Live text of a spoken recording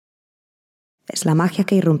Es la magia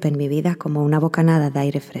que irrumpe en mi vida como una bocanada de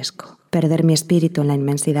aire fresco. Perder mi espíritu en la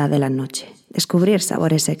inmensidad de la noche. Descubrir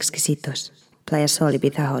sabores exquisitos. Playa Sol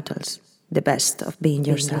Ibiza Hotels. The best of being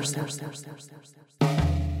yourself.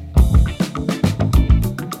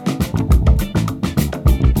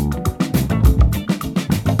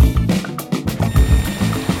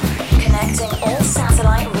 Connecting all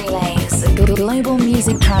satellite relays. Global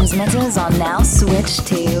music transmitters are now switched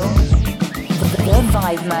to the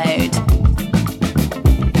Vibe Mode.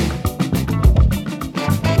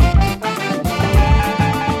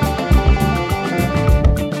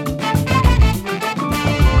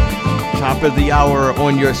 Top of the hour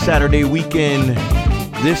on your Saturday weekend.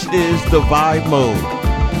 This is the Vibe Mode.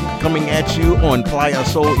 Coming at you on Playa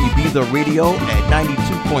Sol Ibiza Radio at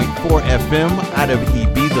 92.4 FM out of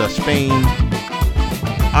Ibiza, Spain.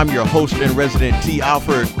 I'm your host and resident T.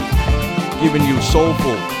 Alfred, giving you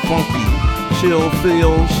soulful, funky, chill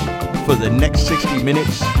feels for the next 60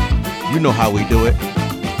 minutes. You know how we do it.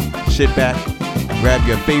 Sit back, grab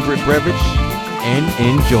your favorite beverage, and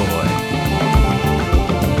enjoy.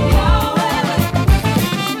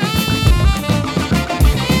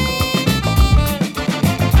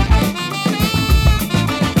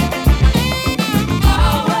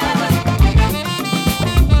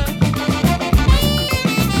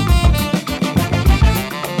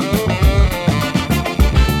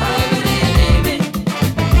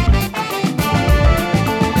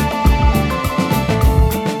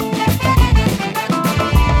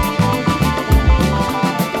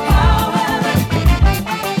 Oh,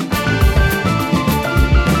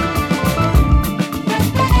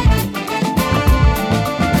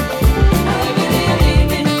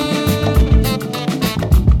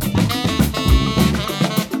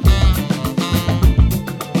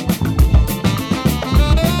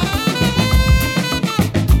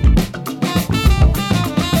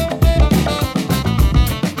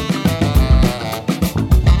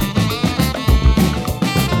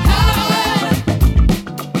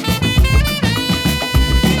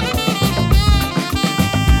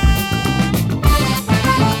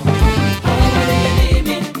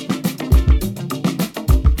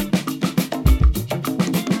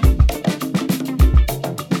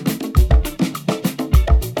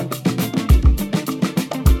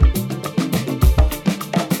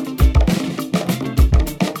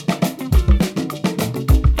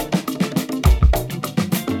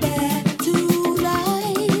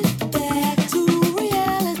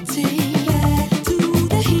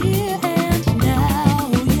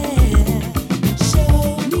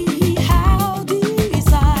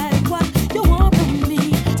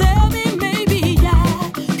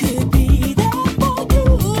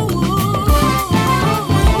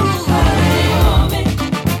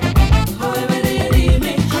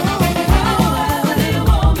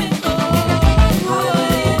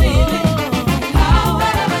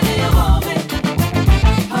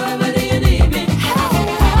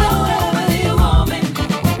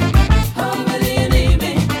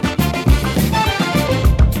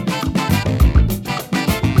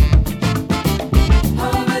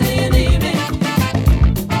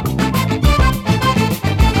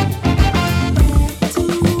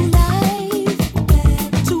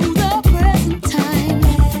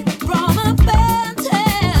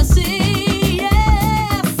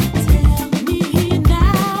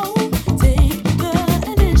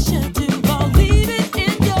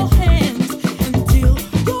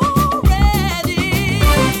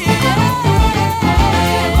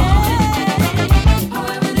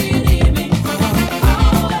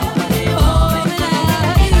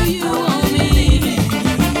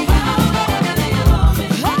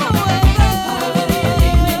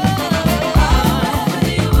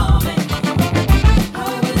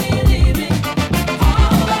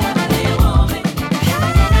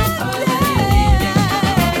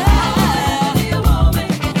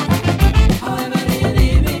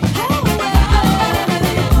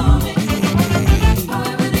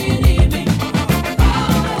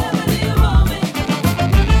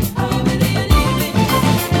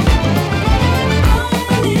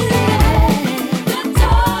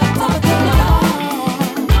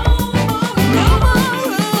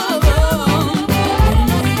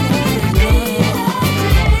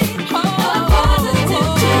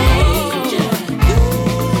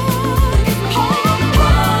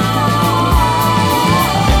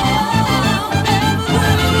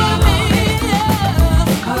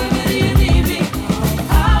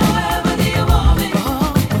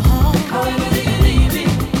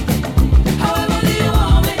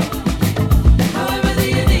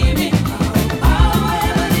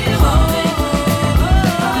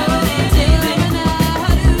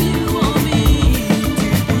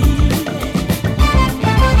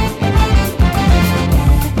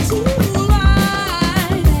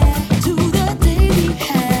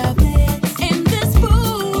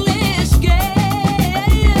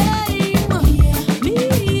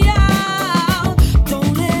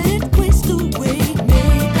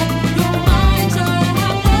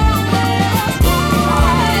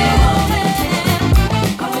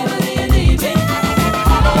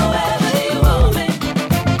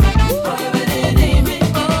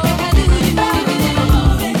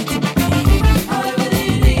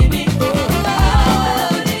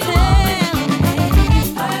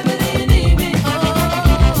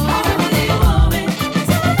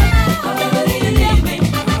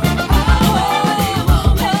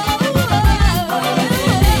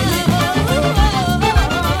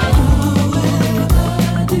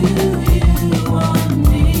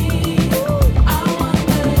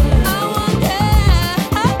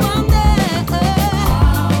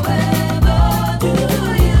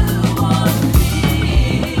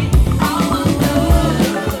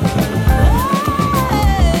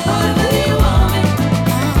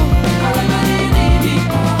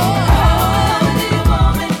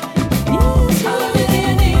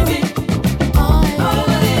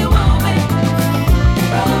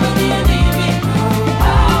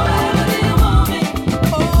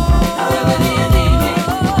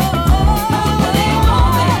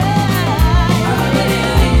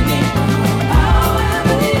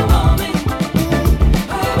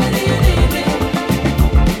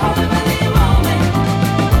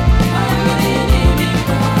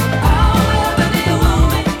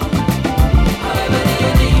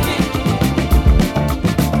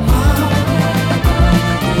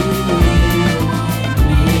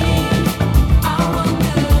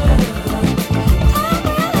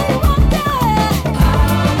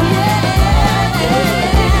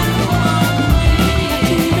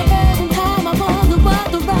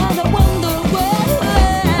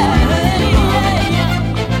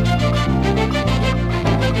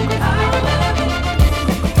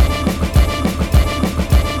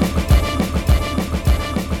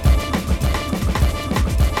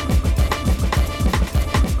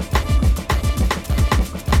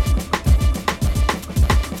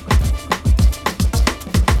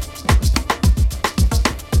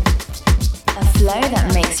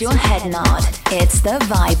 that makes your head nod. It's the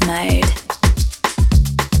Vibe Mode.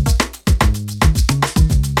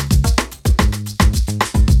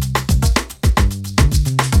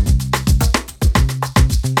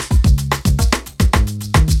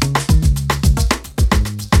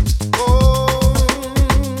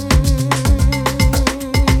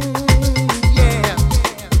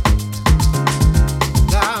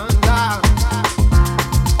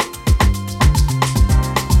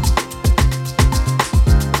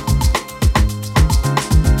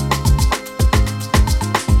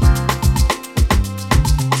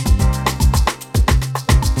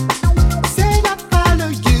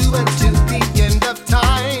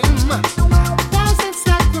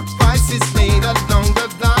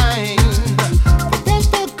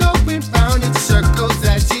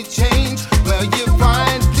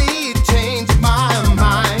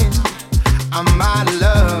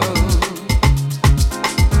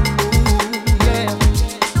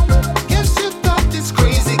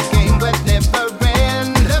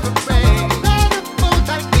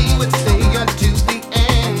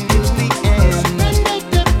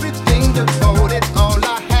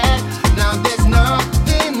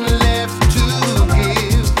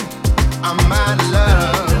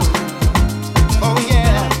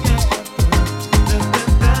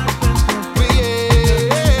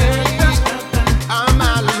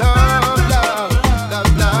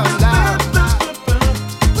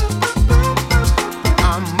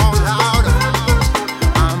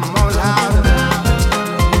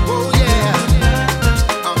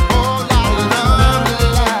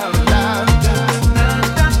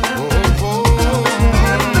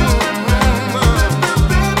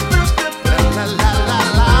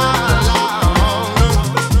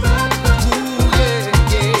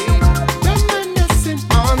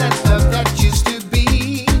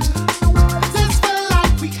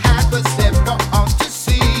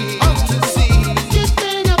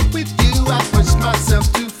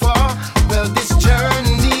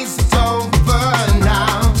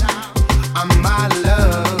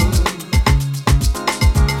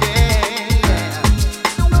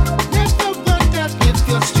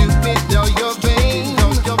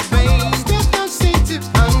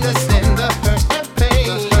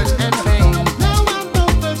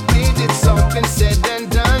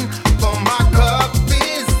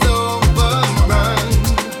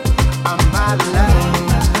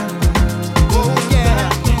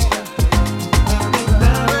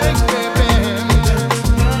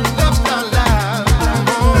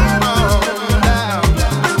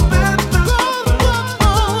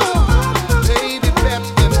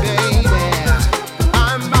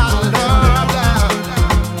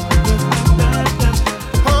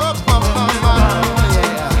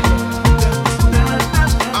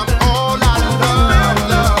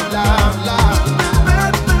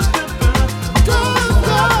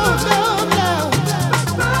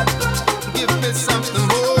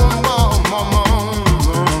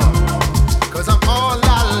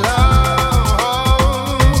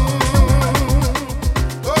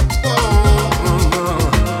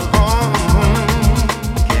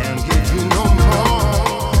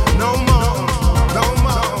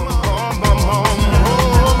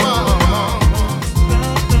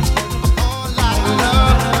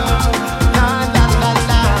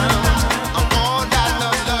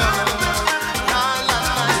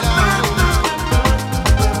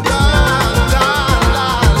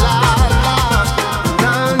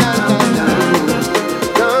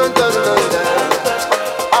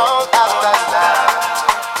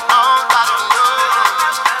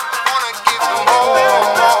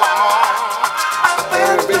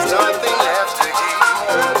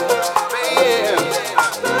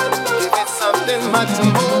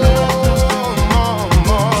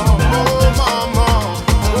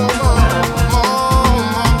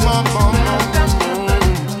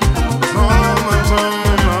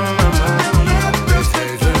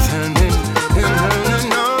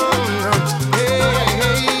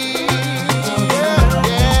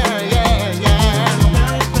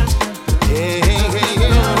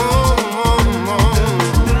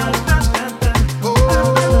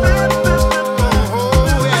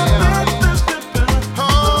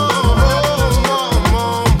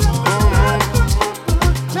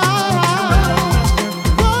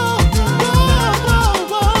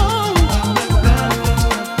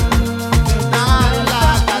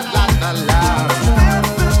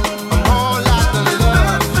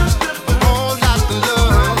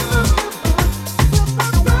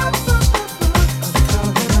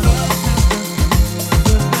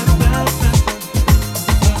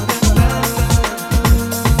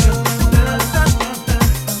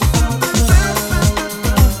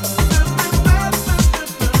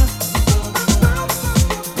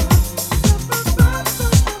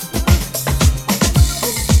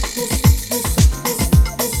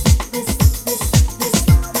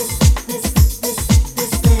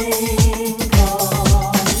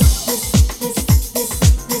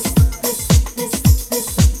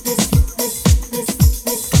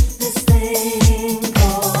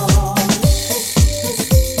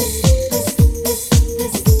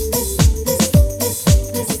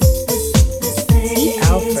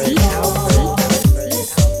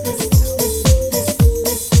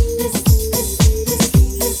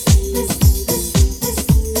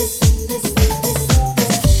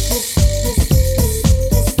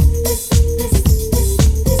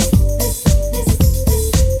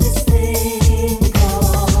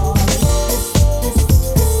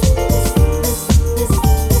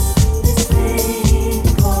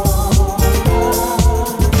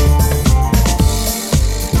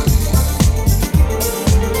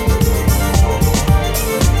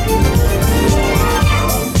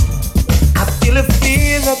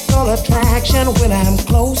 And when I'm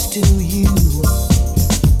close to you,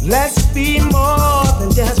 let's be more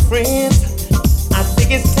than just friends. I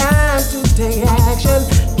think it's time to take action.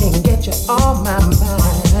 Can't get you on my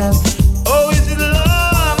mind. Oh, is it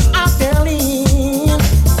love I'm feeling?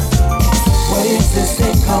 What is this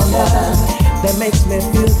thing called love that makes me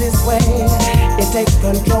feel this way? It takes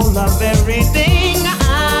control of everything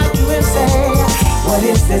I do and say. What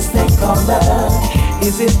is this thing called love?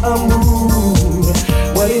 Is it a mood?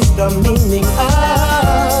 What is the meaning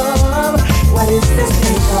of? What is this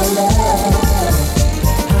thing called love?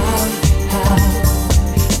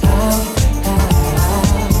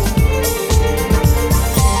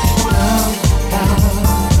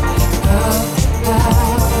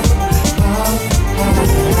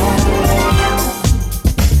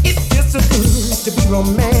 To be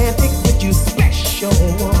romantic with you, special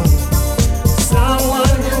one.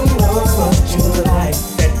 Someone who knows what you like,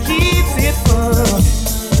 that keeps it fun.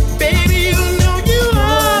 Baby, you know you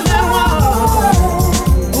are the one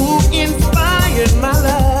who inspired my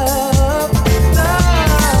love.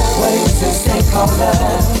 What is this thing called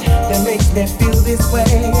love that makes me feel this way?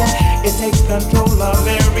 It takes control of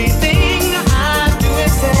everything I do and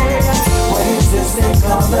say. What is this thing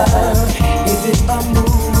called love? Is it a mood?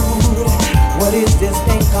 What is this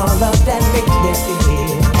thing called love that makes me feel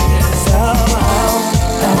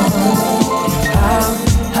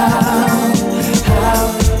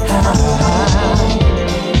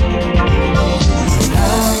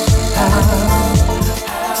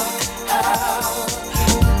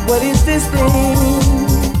what is this thing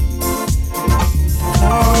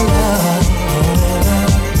called love?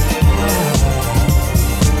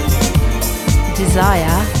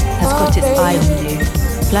 Desire has got its eye on you.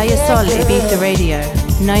 Playa Sol Ibiza Radio,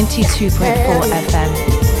 92.4 FM.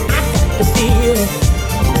 The feeling,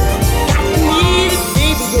 need it,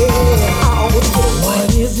 baby, yeah. What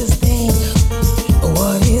is this thing?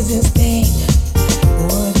 What is this thing?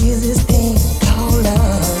 What is this thing called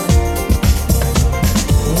love?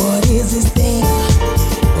 What is this thing?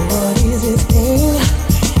 What is this thing?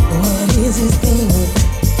 What is this thing?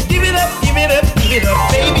 Give it up, give it up, give it up,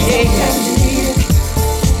 baby, yeah. Sometimes you need it,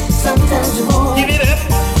 sometimes you won't. Give it up.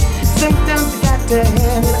 Sometimes you got to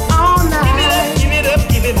have it all night. Give it up,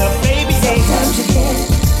 give it up, baby. Sometimes you get it,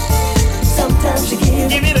 sometimes you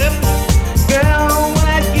give it up. Girl, what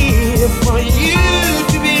I'd give for you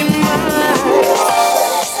to be mine.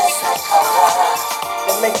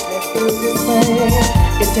 It makes me feel this way.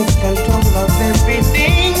 It takes control of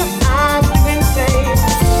everything I do and say.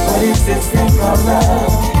 What is this thing called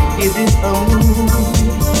love? Is it a mood?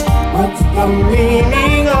 What's the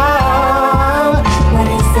meaning of? What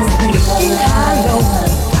is this thing called love?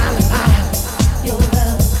 Your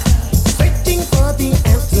love. Searching for the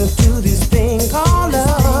answer to this thing called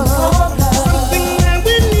love. Something that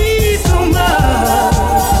we need so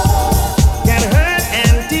much. Can hurt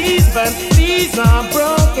and tease, but these are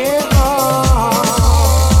broken hearts.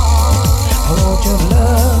 I want your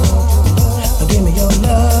love. Give me your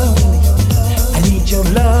love. I need your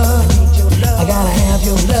love. I gotta have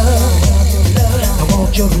your love. I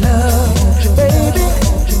want your love.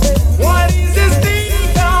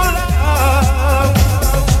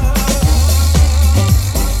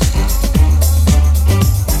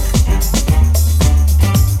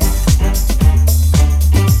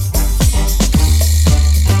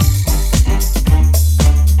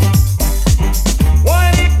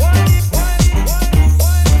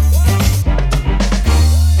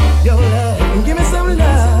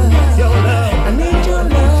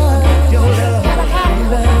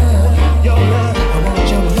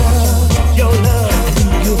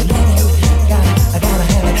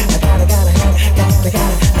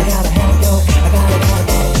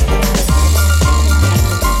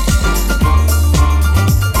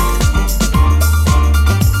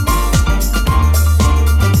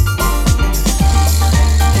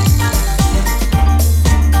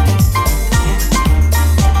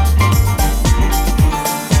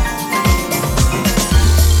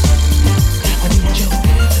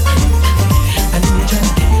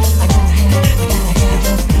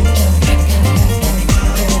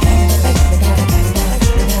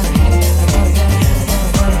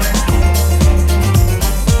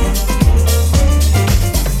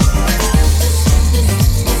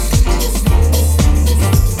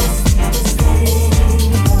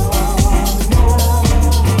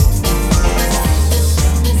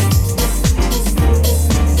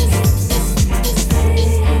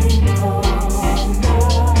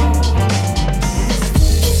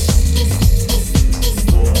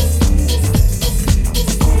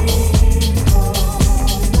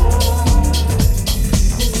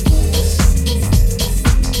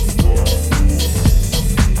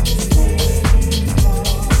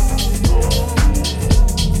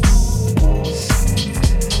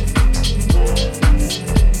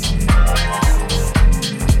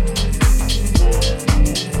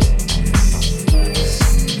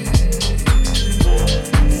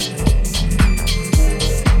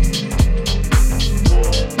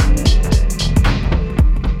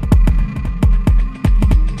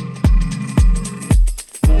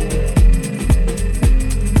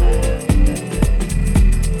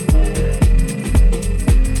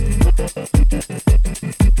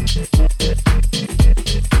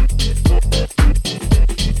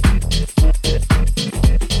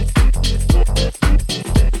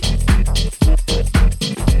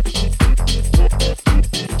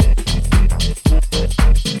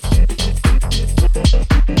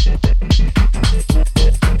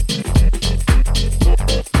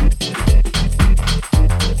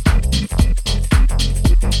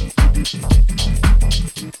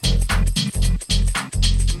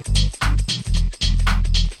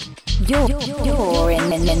 You're in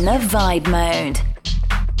the vibe mode.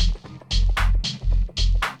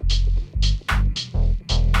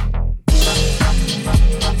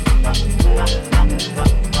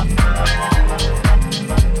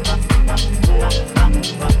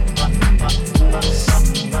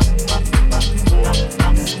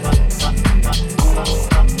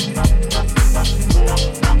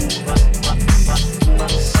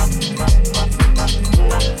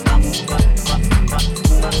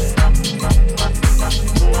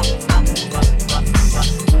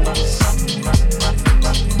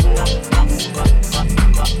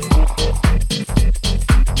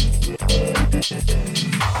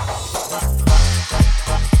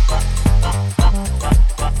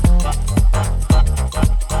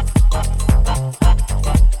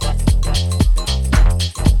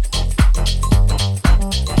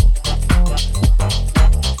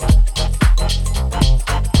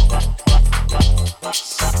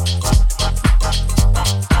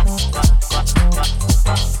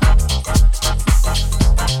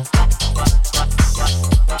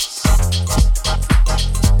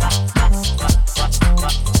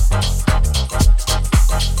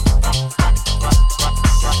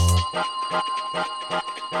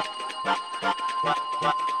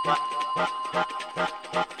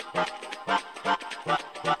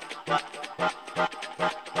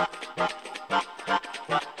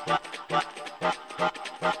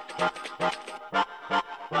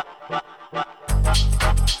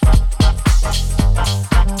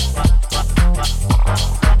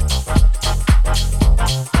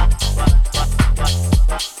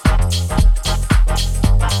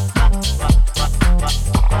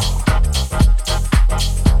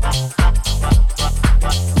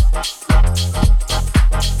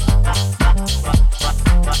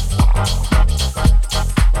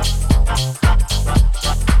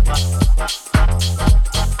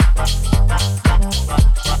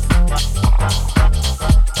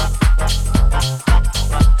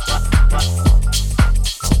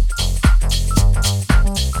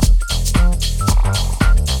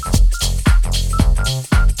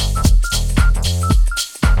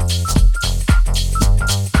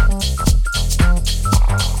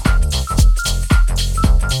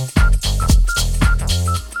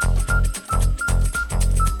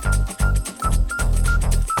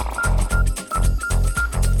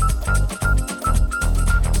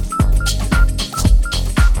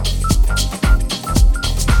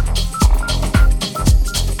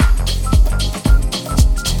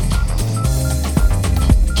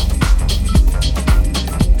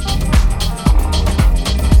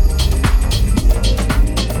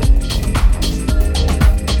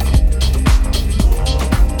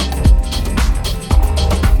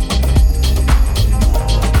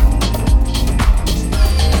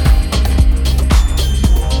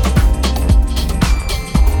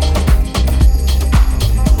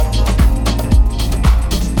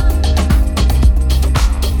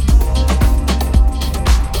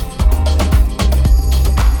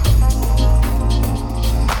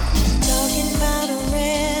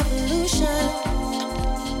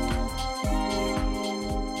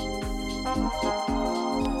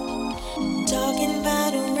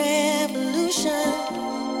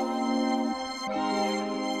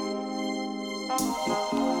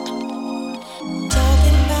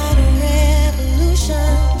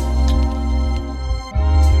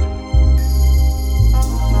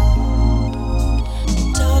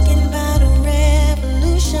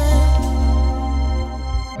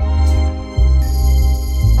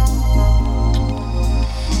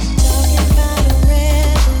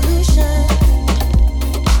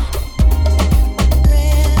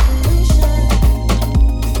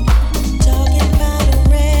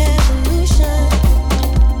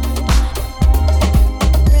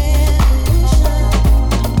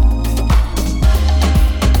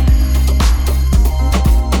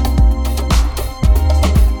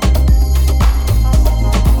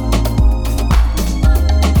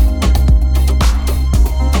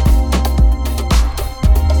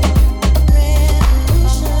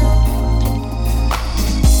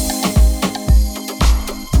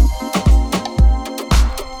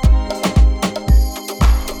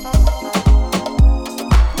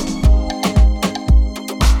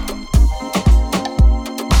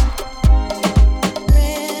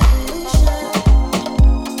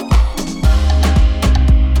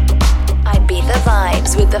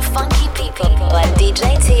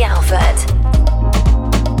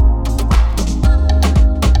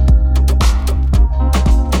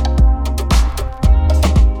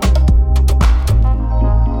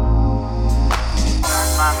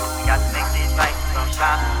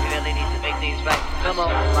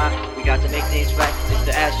 make things right. It's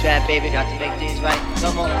the ass trap, baby, got to make things right.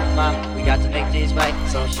 Come on, ma, we got to make things right.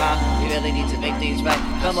 So shy, we really need to make things right.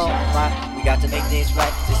 Come on, ma, we got to make things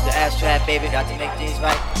right. It's the ass trap, baby, got to make things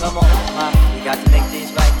right. Come on, ma, we got to make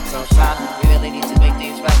things right. So shy, we really need to make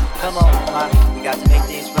things right. Come on, ma, we got to make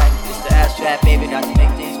things right. It's the ass trap, baby, got to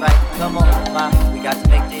make things right. Come on, ma, we got to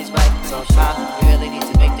make things right. So shy, we really need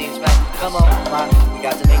to make things right. Come on, ma, we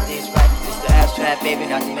got to make things right. It's the ass trap, baby,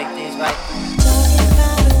 got to make things right. Talking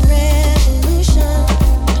about a revolution.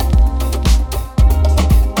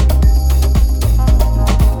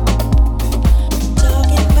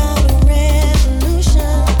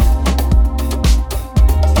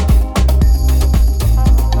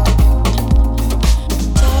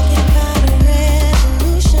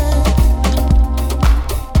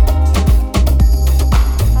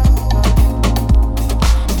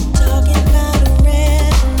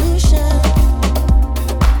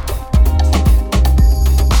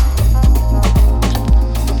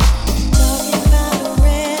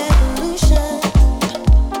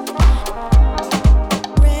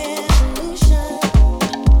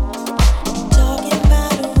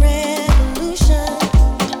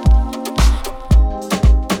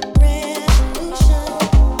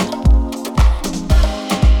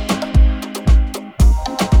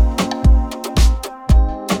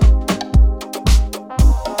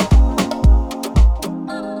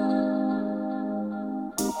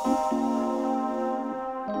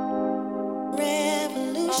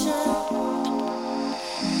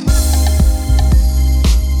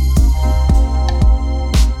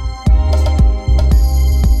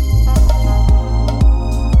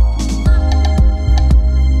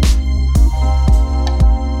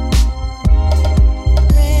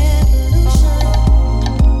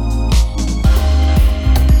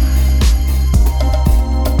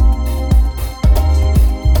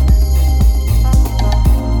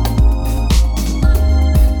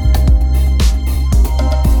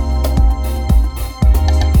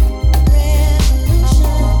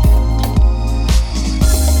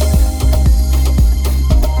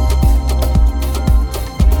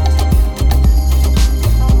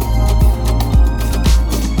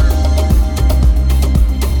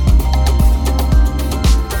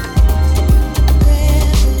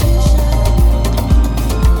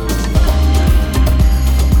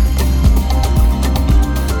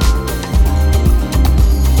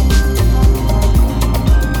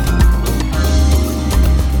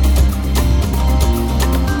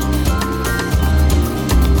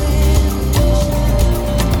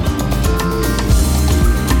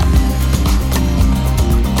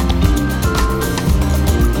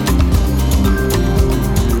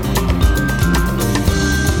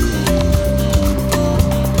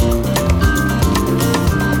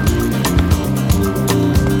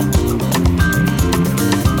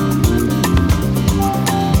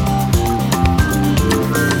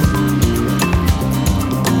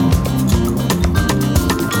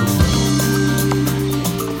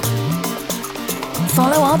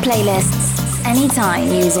 Playlists anytime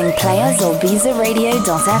using players or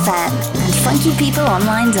VisaRadio.fm and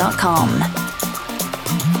funkypeopleonline.com.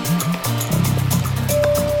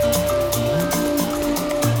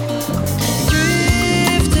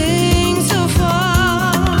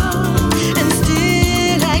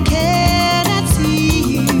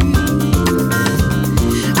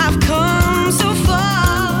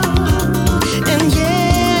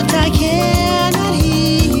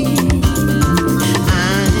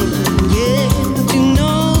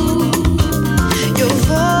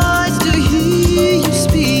 Voice to hear you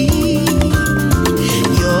speak.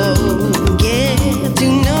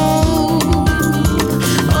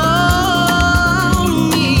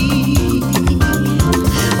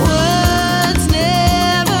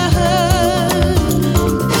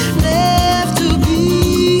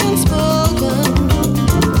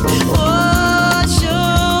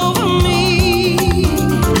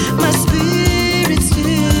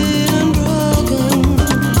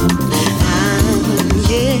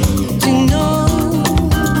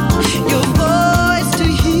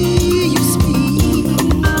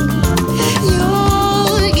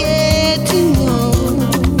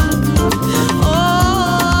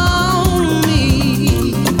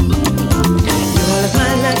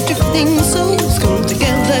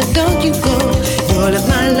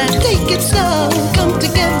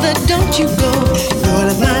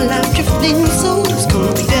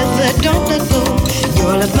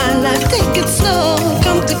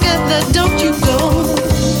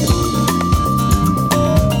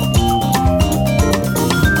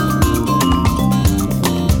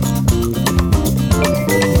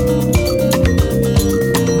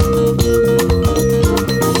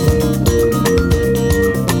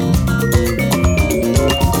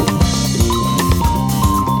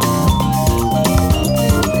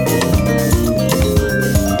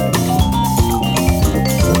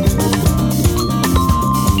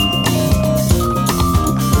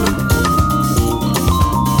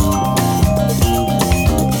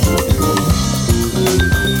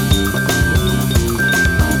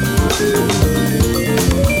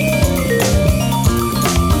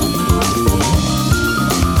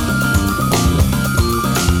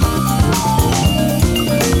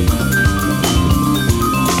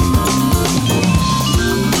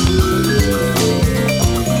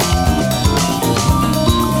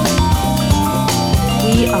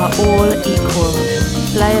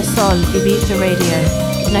 Playa Sol Ibiza Radio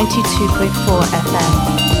 92.4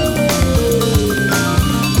 FM.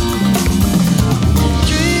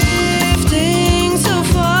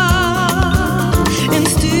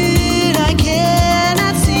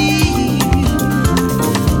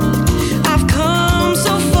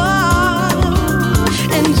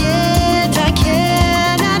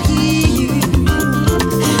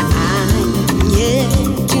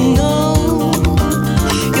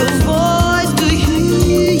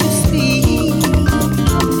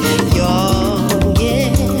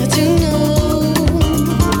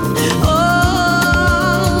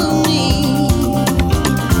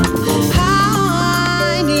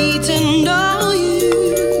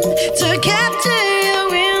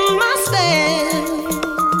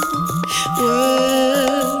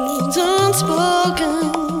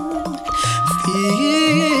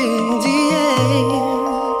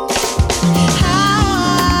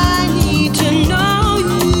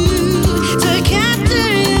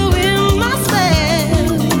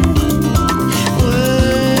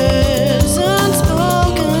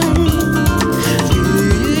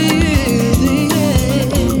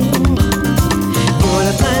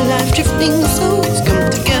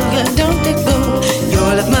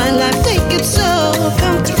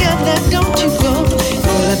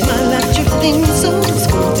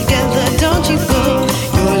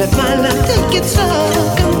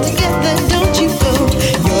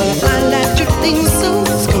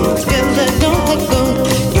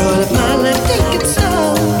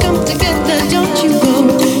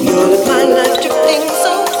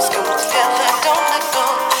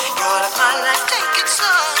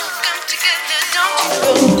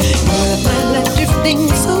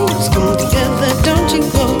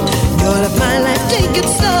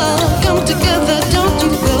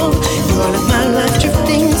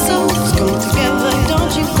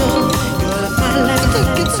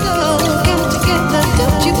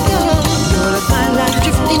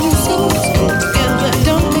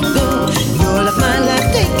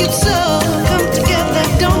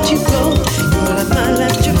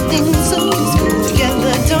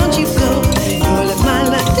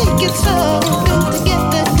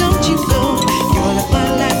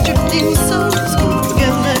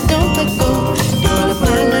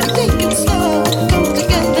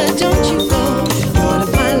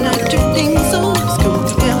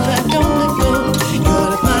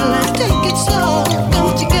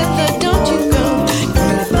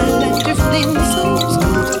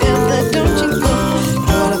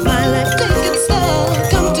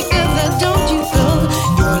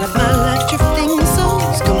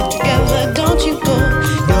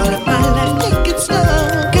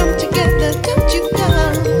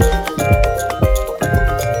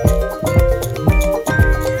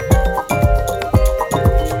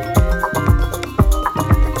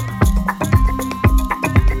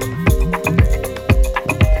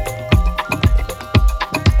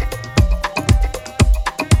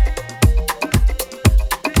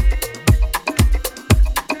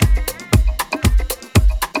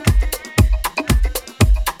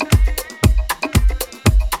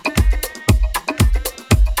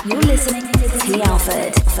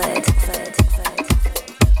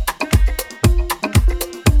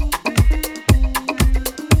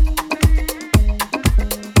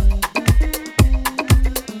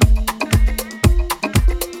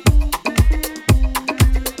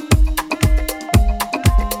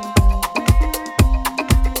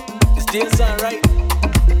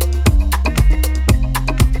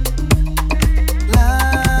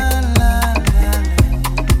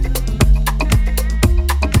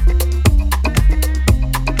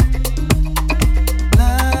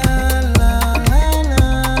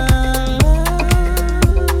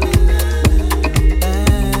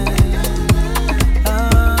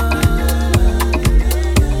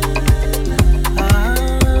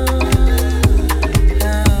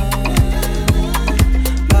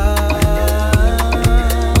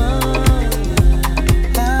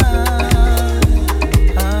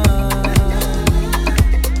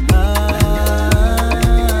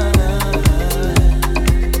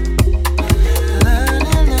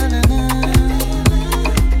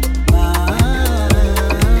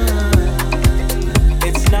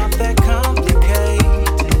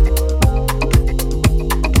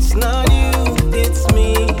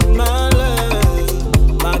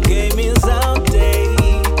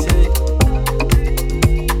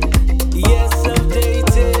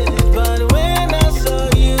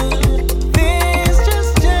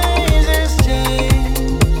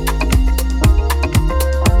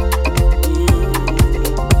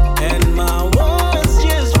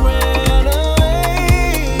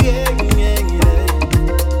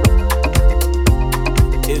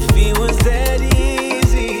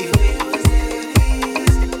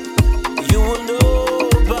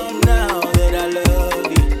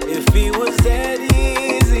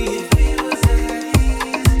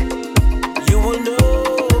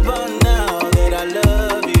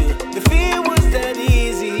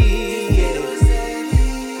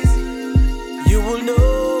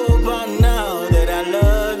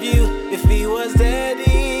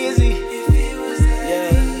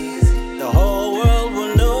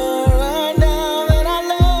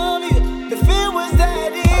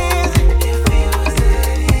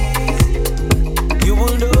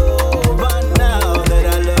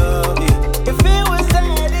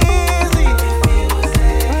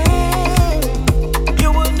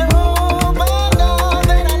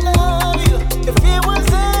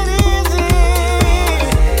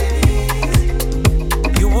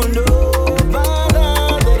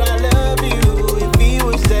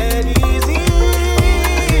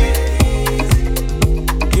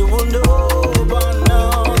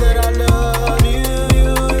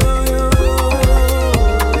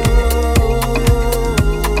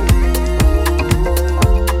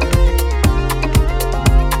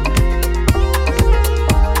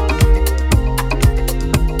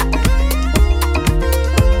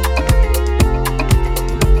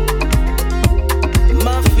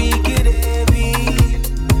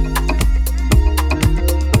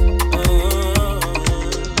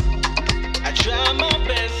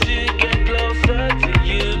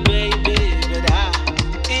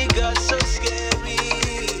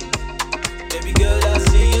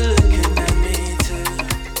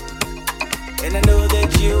 And I know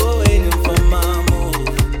that you were waiting for my move.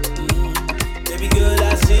 Baby girl,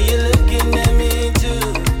 I see you looking at me too.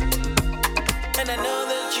 And I know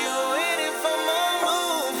that you were waiting for my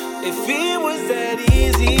move. If it was that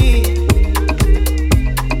easy,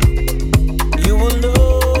 you will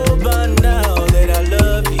know by now that I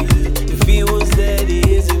love you. If it was that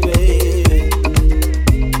easy, baby,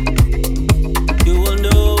 you will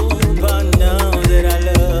know by now that I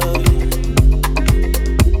love you.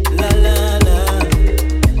 La la la,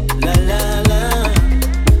 la la la,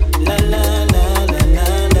 la la la, la la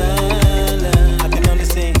la la. I can only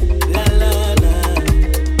sing la la la,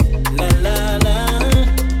 la la la,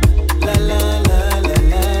 la la la,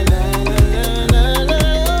 la la la, la la la.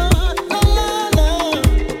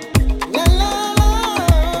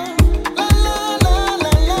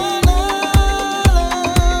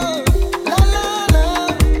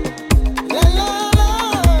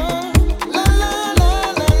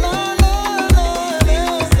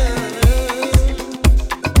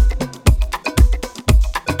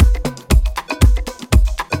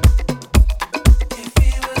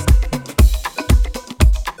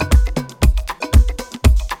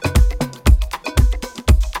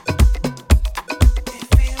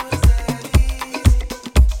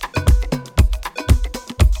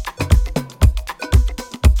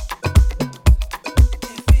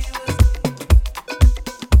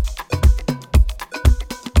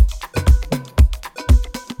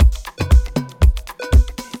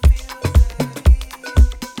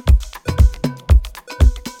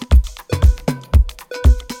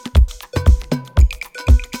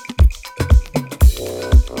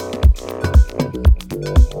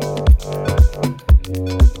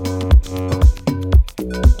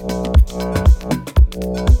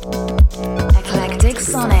 Eclectic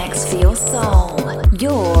Sonics for your soul.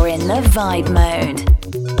 You're in the vibe mode.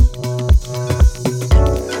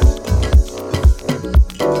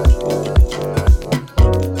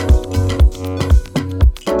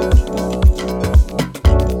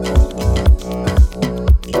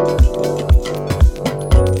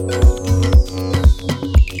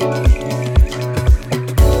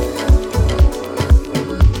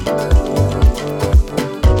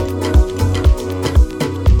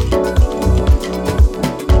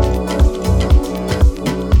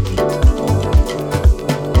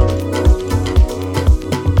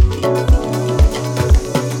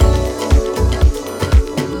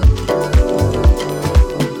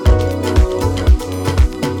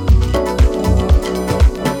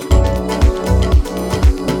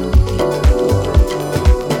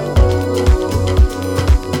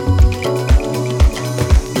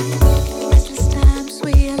 Restless times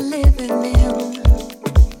we are living in,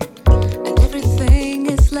 and everything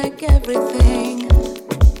is like everything.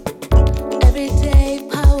 Every day,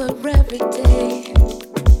 power every day.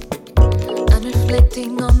 I'm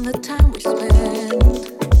reflecting on the time we spend.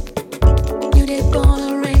 New day born,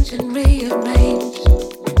 arrange and rearrange.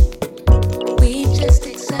 We just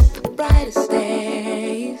accept the brightest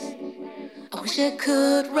days. I wish I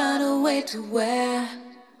could run away to where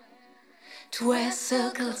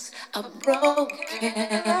circles are broken.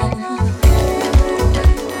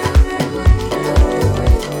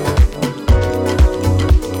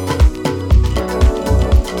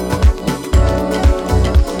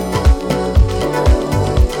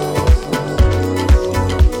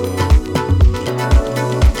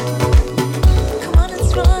 Come on,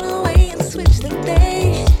 let's run away and switch the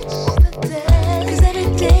day. 'Cause every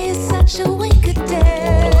day is such a wicked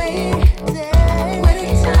day. When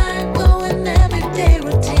it's time going everyday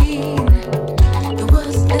routine, the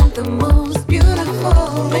worst and the most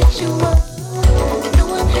beautiful ritual.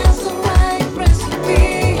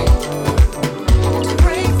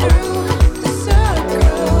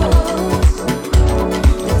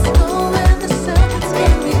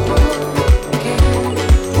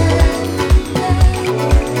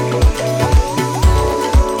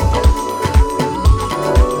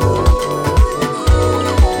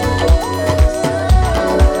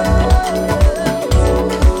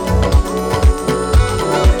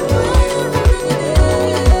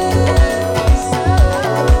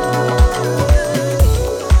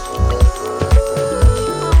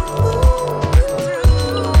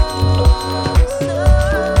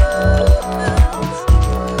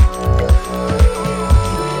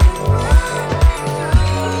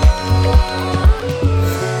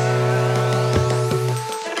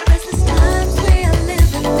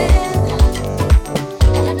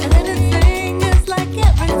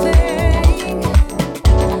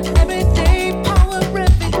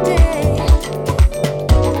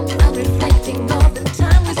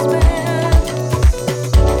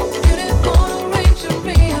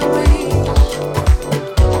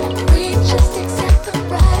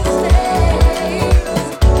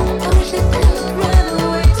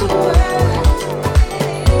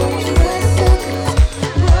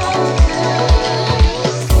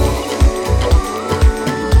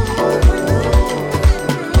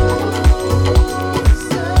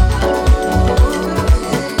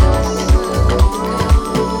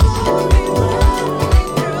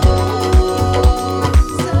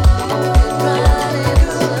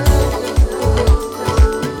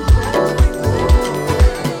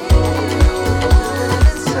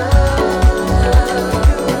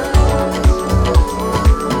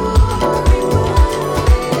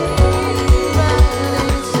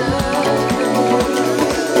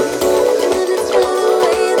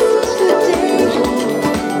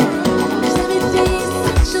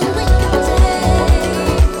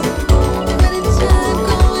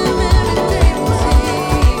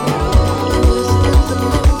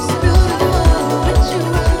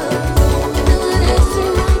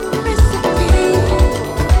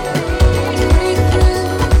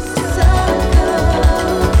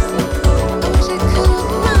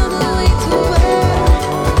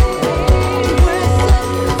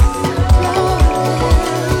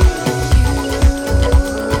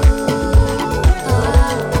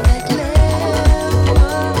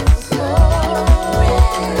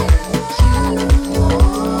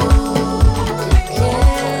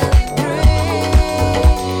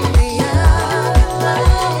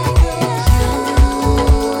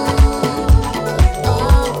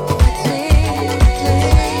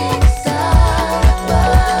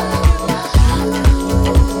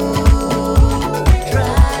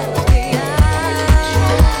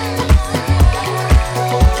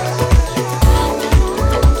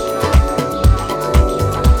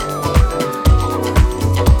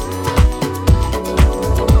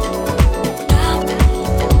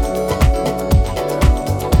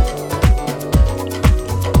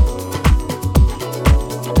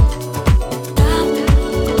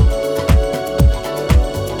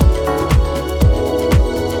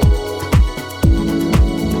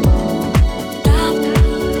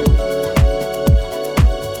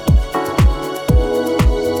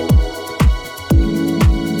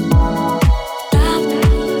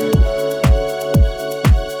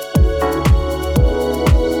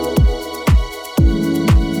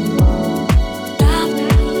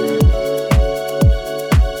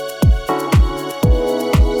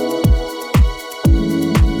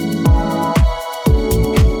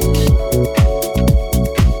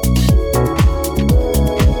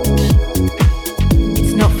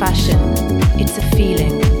 fashion. It's a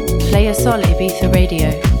feeling. Playa Sol Ibiza Radio,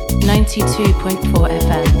 92.4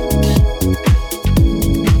 FM.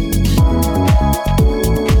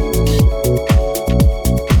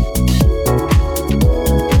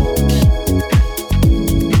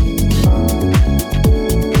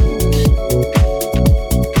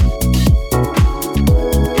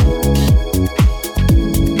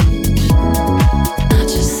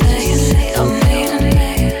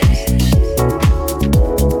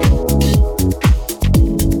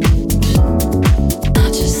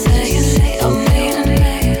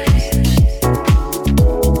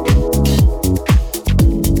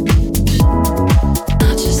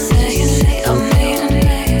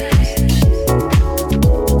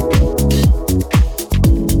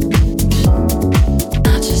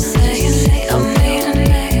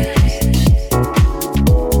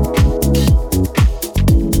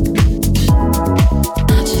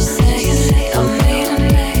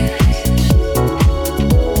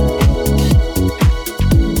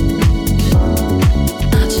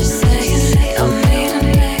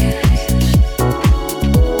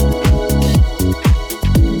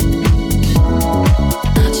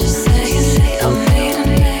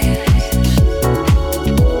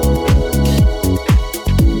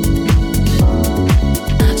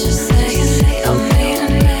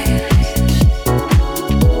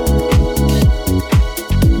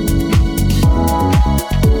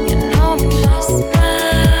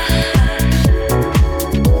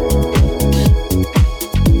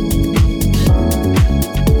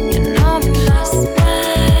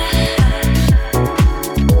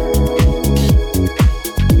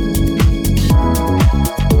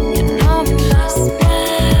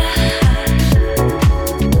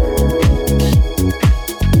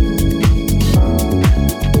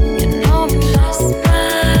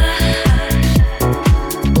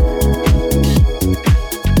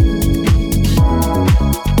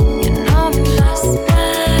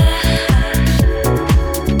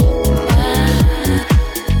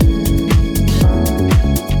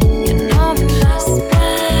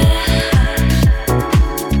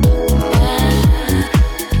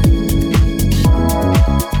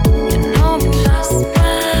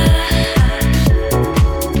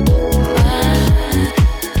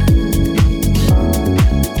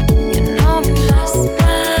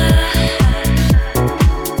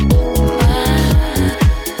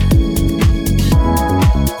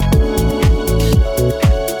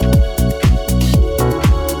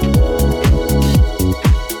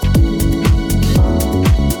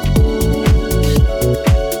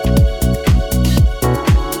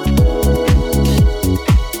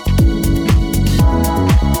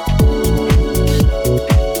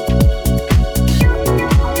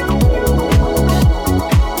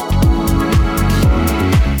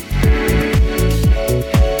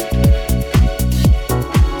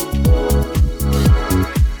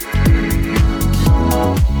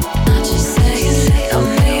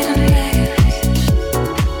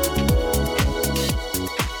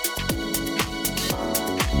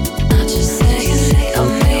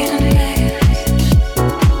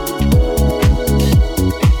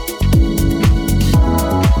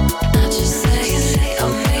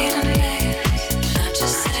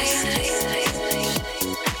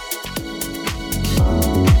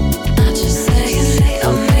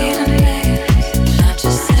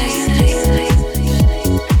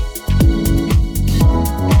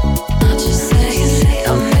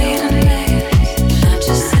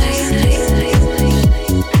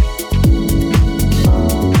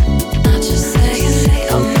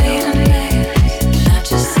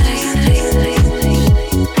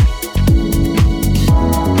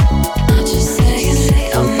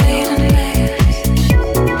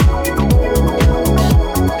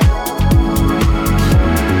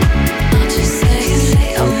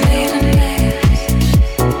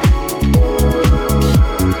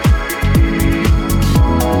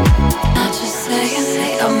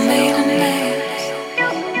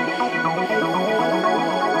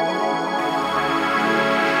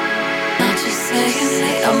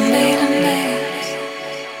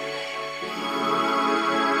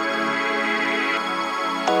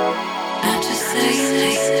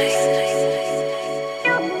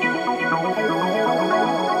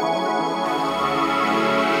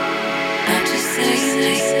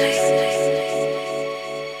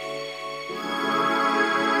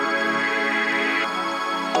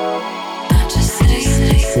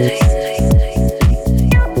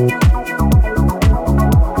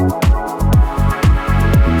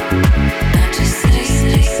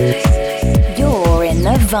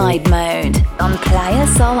 Vibe Mode on Playa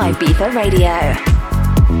Sol Ibiza Radio.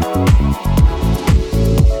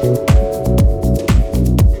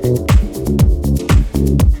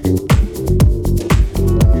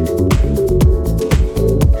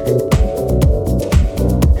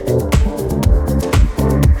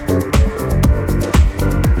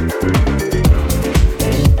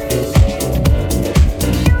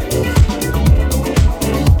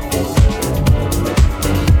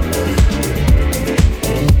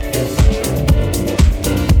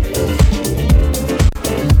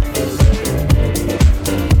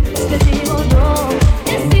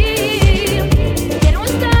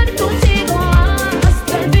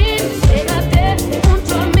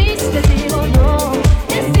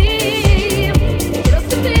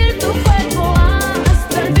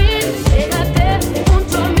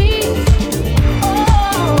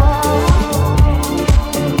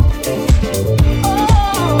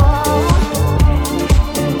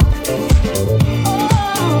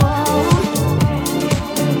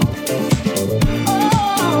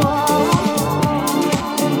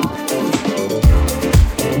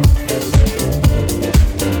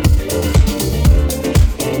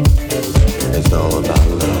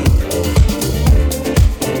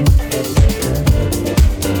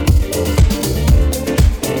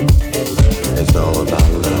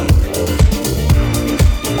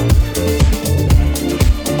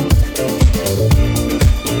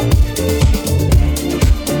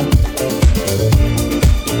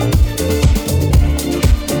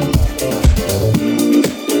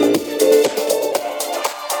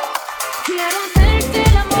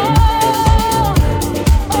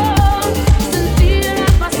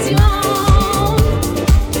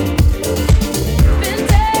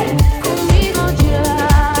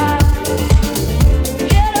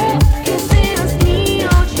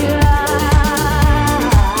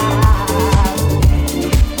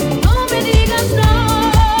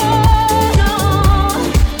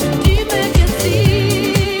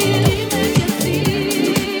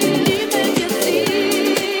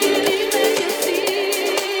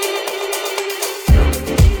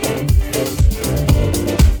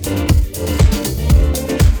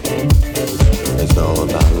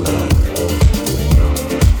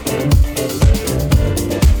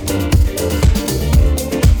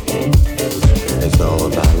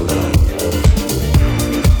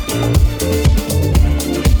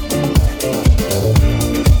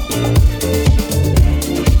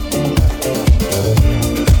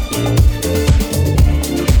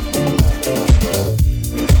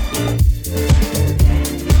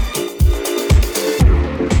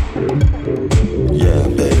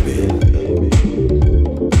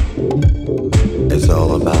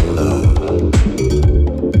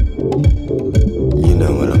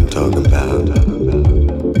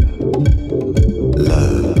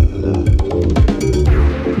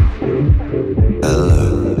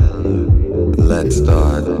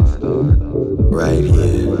 right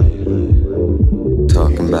here,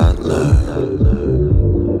 talking about love.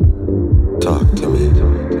 Talk to me,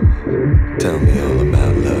 tell me all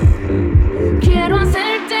about love. Quiero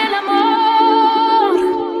hacerte el amor,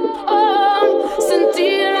 oh,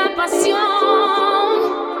 sentir la pasión.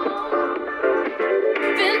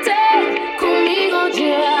 Vente conmigo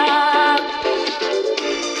ya.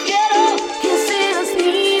 Quiero que seas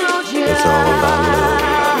mío ya. It's all about love.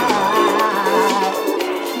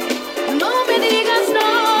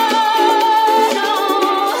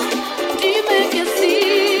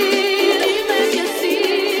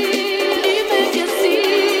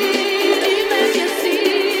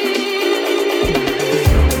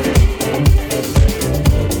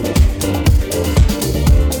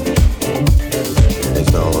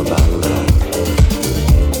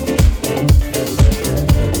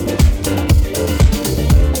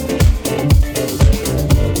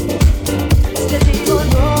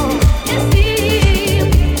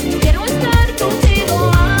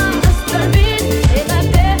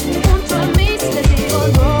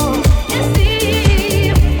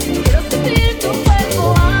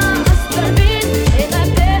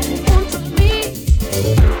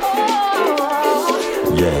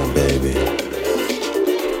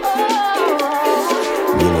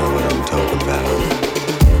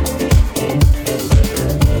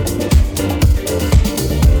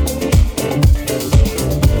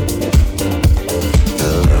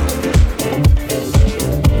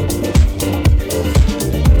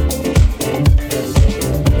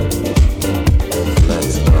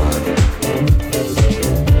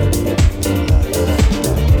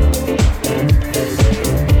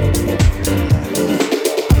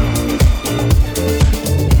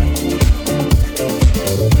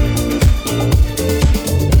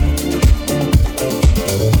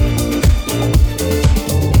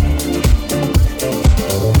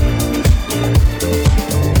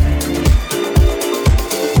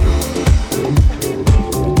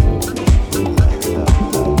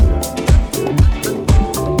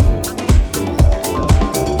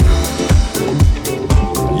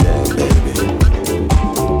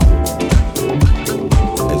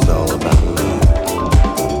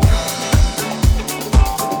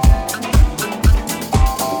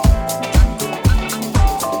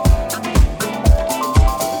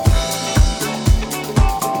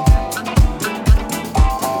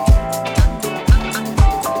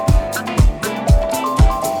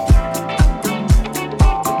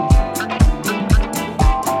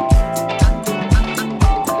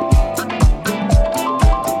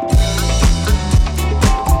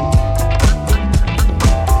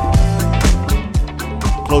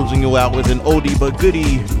 Closing you out with an oldie but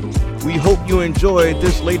goodie. We hope you enjoyed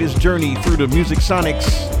this latest journey through the Music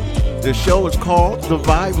Sonics. The show is called The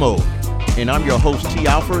Vibe Mode, and I'm your host, T.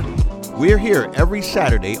 Alfred. We're here every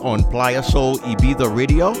Saturday on Playa Soul Ibiza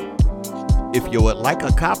Radio. If you would like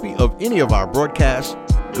a copy of any of our broadcasts,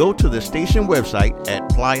 go to the station website at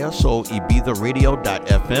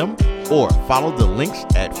playasoulibizaRadio.fm or follow the links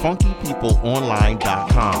at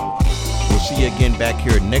funkypeopleonline.com. We'll see you again back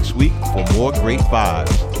here next week for more great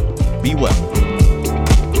vibes. Be well.